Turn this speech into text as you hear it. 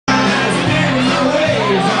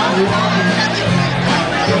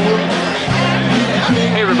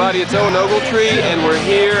everybody, it's Owen Ogletree, and we're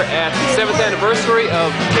here at the 7th anniversary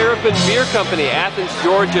of Terrapin Beer Company, Athens,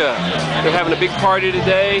 Georgia. They're having a big party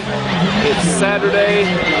today. It's Saturday,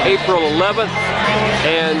 April 11th,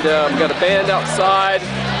 and we've got a band outside.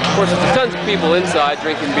 Of course, there's tons of people inside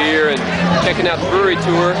drinking beer and checking out the brewery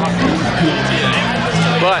tour.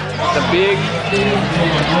 But the big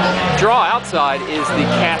draw outside is the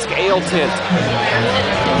Cask Ale tent.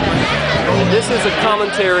 This is a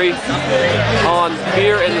commentary on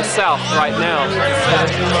beer in the South right now.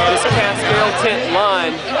 This Cask Ale tent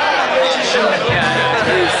line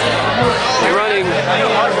is running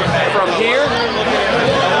from here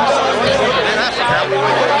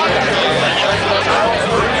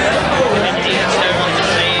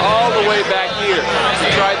all the way back here to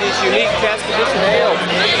try these unique cask edition ales.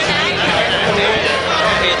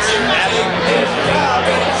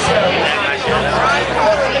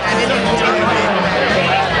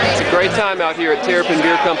 It's a great time out here at Terrapin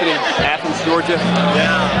Beer Company, Athens, Georgia.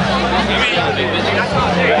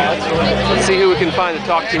 Let's see who we can find to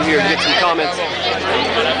talk to here and get some comments.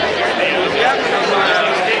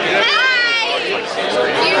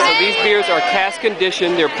 So these beers are cask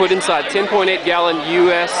conditioned. They're put inside 10.8 gallon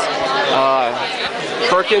US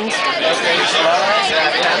Perkins.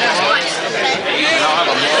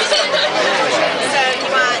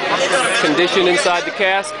 Conditioned inside the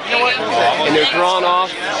cask, and they're drawn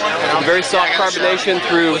off with very soft carbonation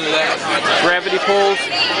through gravity pulls,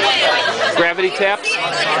 gravity taps.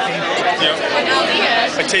 Yeah.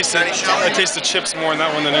 I taste the chips more in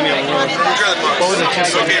that one than any other one. What was it?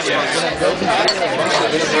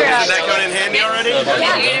 Is that going in handy already?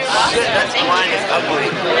 That's wine is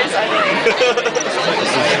ugly.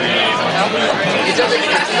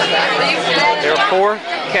 There are 4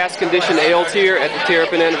 cask-conditioned ales here at the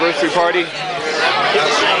Terrapin anniversary party.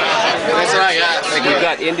 That's what I got. We've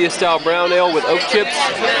got India-style brown ale with oak chips.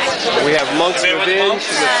 We have Monk's Revenge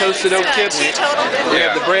with toasted oak chips. We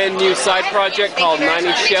have the brand new side project called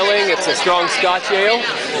 90 Shelling. It's a strong Scotch ale.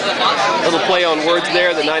 A little play on words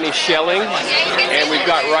there, the 90 Shelling. And we've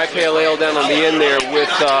got rye pale ale down on the end there with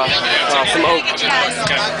some oak.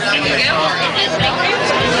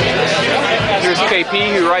 Here's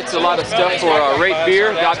KP, who writes a lot of stuff for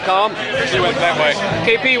ratebeer.com.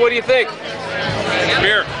 KP, what do you think?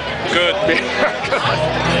 Beer. Good.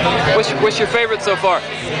 What's your favorite so far?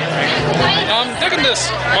 I'm digging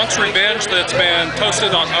this Monk's Revenge that's been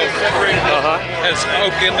toasted on oak. Has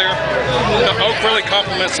oak in there. The oak really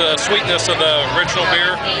complements the sweetness of the original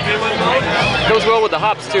beer. Goes well with the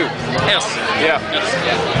hops too. Yes. Yeah. Yes.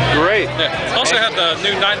 Great. Yeah. Also had the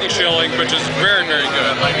new 90 Shilling, which is very, very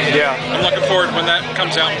good. Yeah. I'm looking forward when that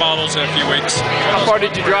comes out in bottles in a few weeks. How far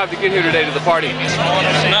did you drive to get here today to the party?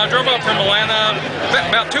 No, I drove up from Atlanta,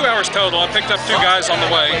 about 2 hours total. I picked up 2 guys on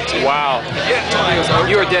the way. Wow.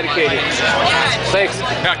 You are dedicated. Thanks.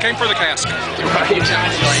 Yeah, I came for the cask. Right.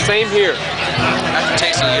 Same here. After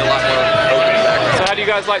tasting you a lot more oak in the background. So how do you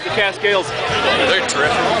guys like the cask ales? They're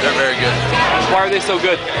terrific. They're very good. Why are they so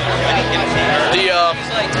good? The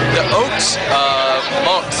oaks,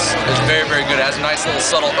 Monk's is very, very good. It has a nice little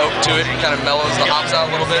subtle oak to it. It kind of mellows the hops out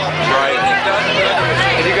a little bit. Right.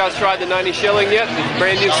 Have you guys tried the 90 Shelling yet? The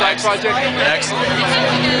brand new side project? Excellent.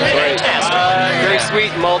 Great. Very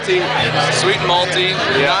sweet and malty. Sweet and malty.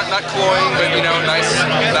 Yeah. Not cloying, but you know, nice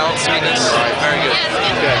balanced sweetness. Very good.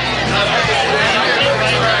 Okay.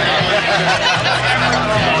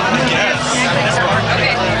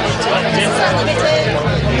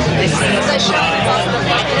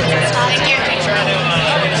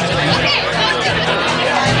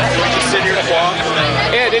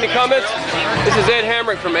 Ed, any comments? This is Ed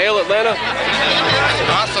Hamrick from Ale Atlanta.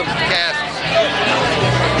 Awesome cask.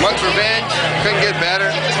 Monk's Revenge, couldn't get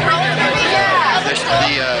better. The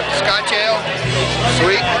Scotch ale,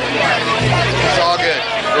 sweet. It's all good.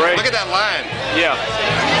 Great. Look at that line. Yeah.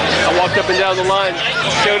 I walked up and down the line,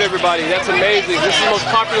 showed everybody. That's amazing. This is the most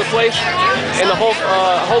popular place in the whole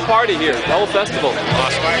party here, the whole festival.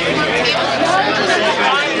 Awesome.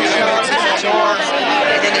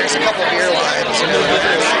 And then there's a couple beer lines.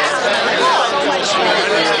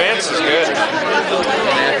 Vance is good.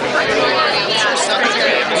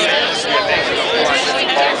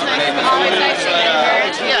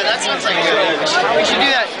 Yeah, that sounds like good. We should do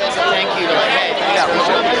that as a thank you. Hey,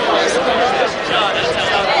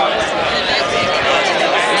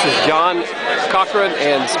 This is John Cochran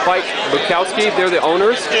and Spike Bukowski. They're the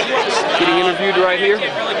owners getting interviewed right here.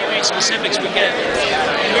 Specifics we get.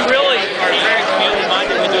 We really are very community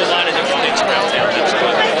minded. We do a lot of different things around town.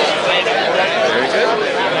 Very good.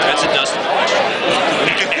 That's a Dustin question.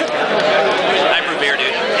 I brew beer,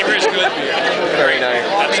 dude. He brews good beer. Very nice.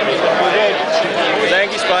 Absolutely.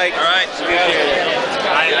 Thank you, Spike.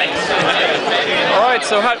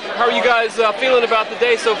 So how are you guys feeling about the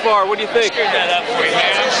day so far? What do you think? Screwed that up for you,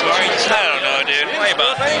 man. I'm sorry. I don't know, dude. Worry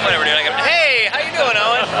about whatever, dude. Hey, how you doing,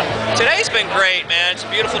 Owen? Today's been great, man. It's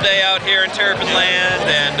a beautiful day out here in Terrapin Land,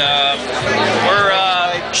 and we're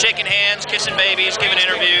shaking hands, kissing babies, giving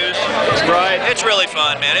interviews. Right. It's really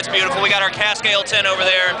fun, man. It's beautiful. We got our Cascale tent over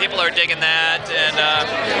there, and people are digging that, and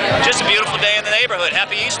just a beautiful day in the neighborhood.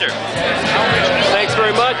 Happy Easter. Thanks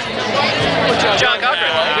very much. John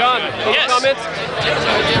Cochran. John, any Yes. comments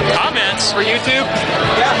Comments? for YouTube?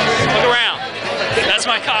 Look around. That's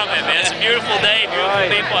my comment, man. It's a beautiful day, beautiful Right.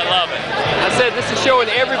 people. I love it. I said this is showing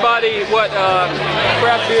everybody what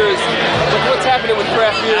craft beer is, what's happening with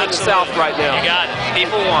craft beer in the South right now. You got it.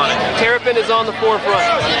 People want it. Terrapin is on the forefront.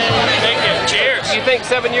 Thank you. Cheers. Do you think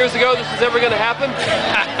 7 years ago this was ever going to happen?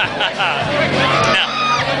 No.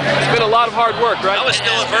 It's been a lot of hard work, right? I was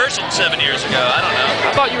still a virgin 7 years ago. I don't know.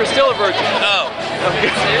 I thought you were still a virgin. Oh.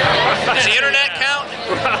 Does the internet count?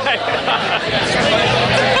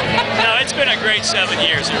 No, it's been a great 7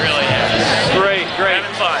 years. It really has. Great, great.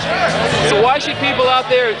 Having fun. So why should people out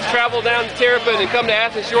there travel down to Terrapin and come to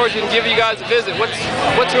Athens, Georgia and give you guys a visit?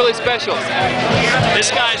 What's really special?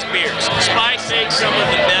 This guy's beers. Spike makes some of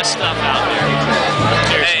the best stuff out there.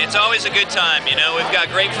 Hey, it's always a good time, you know. We've got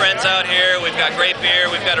great friends out here, we've got great beer,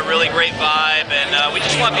 we've got a really great vibe, and we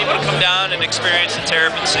just want people to come down and experience the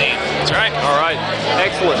Terrapin scene. That's right. All right.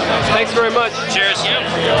 Excellent. Thanks very much. Cheers. Yep.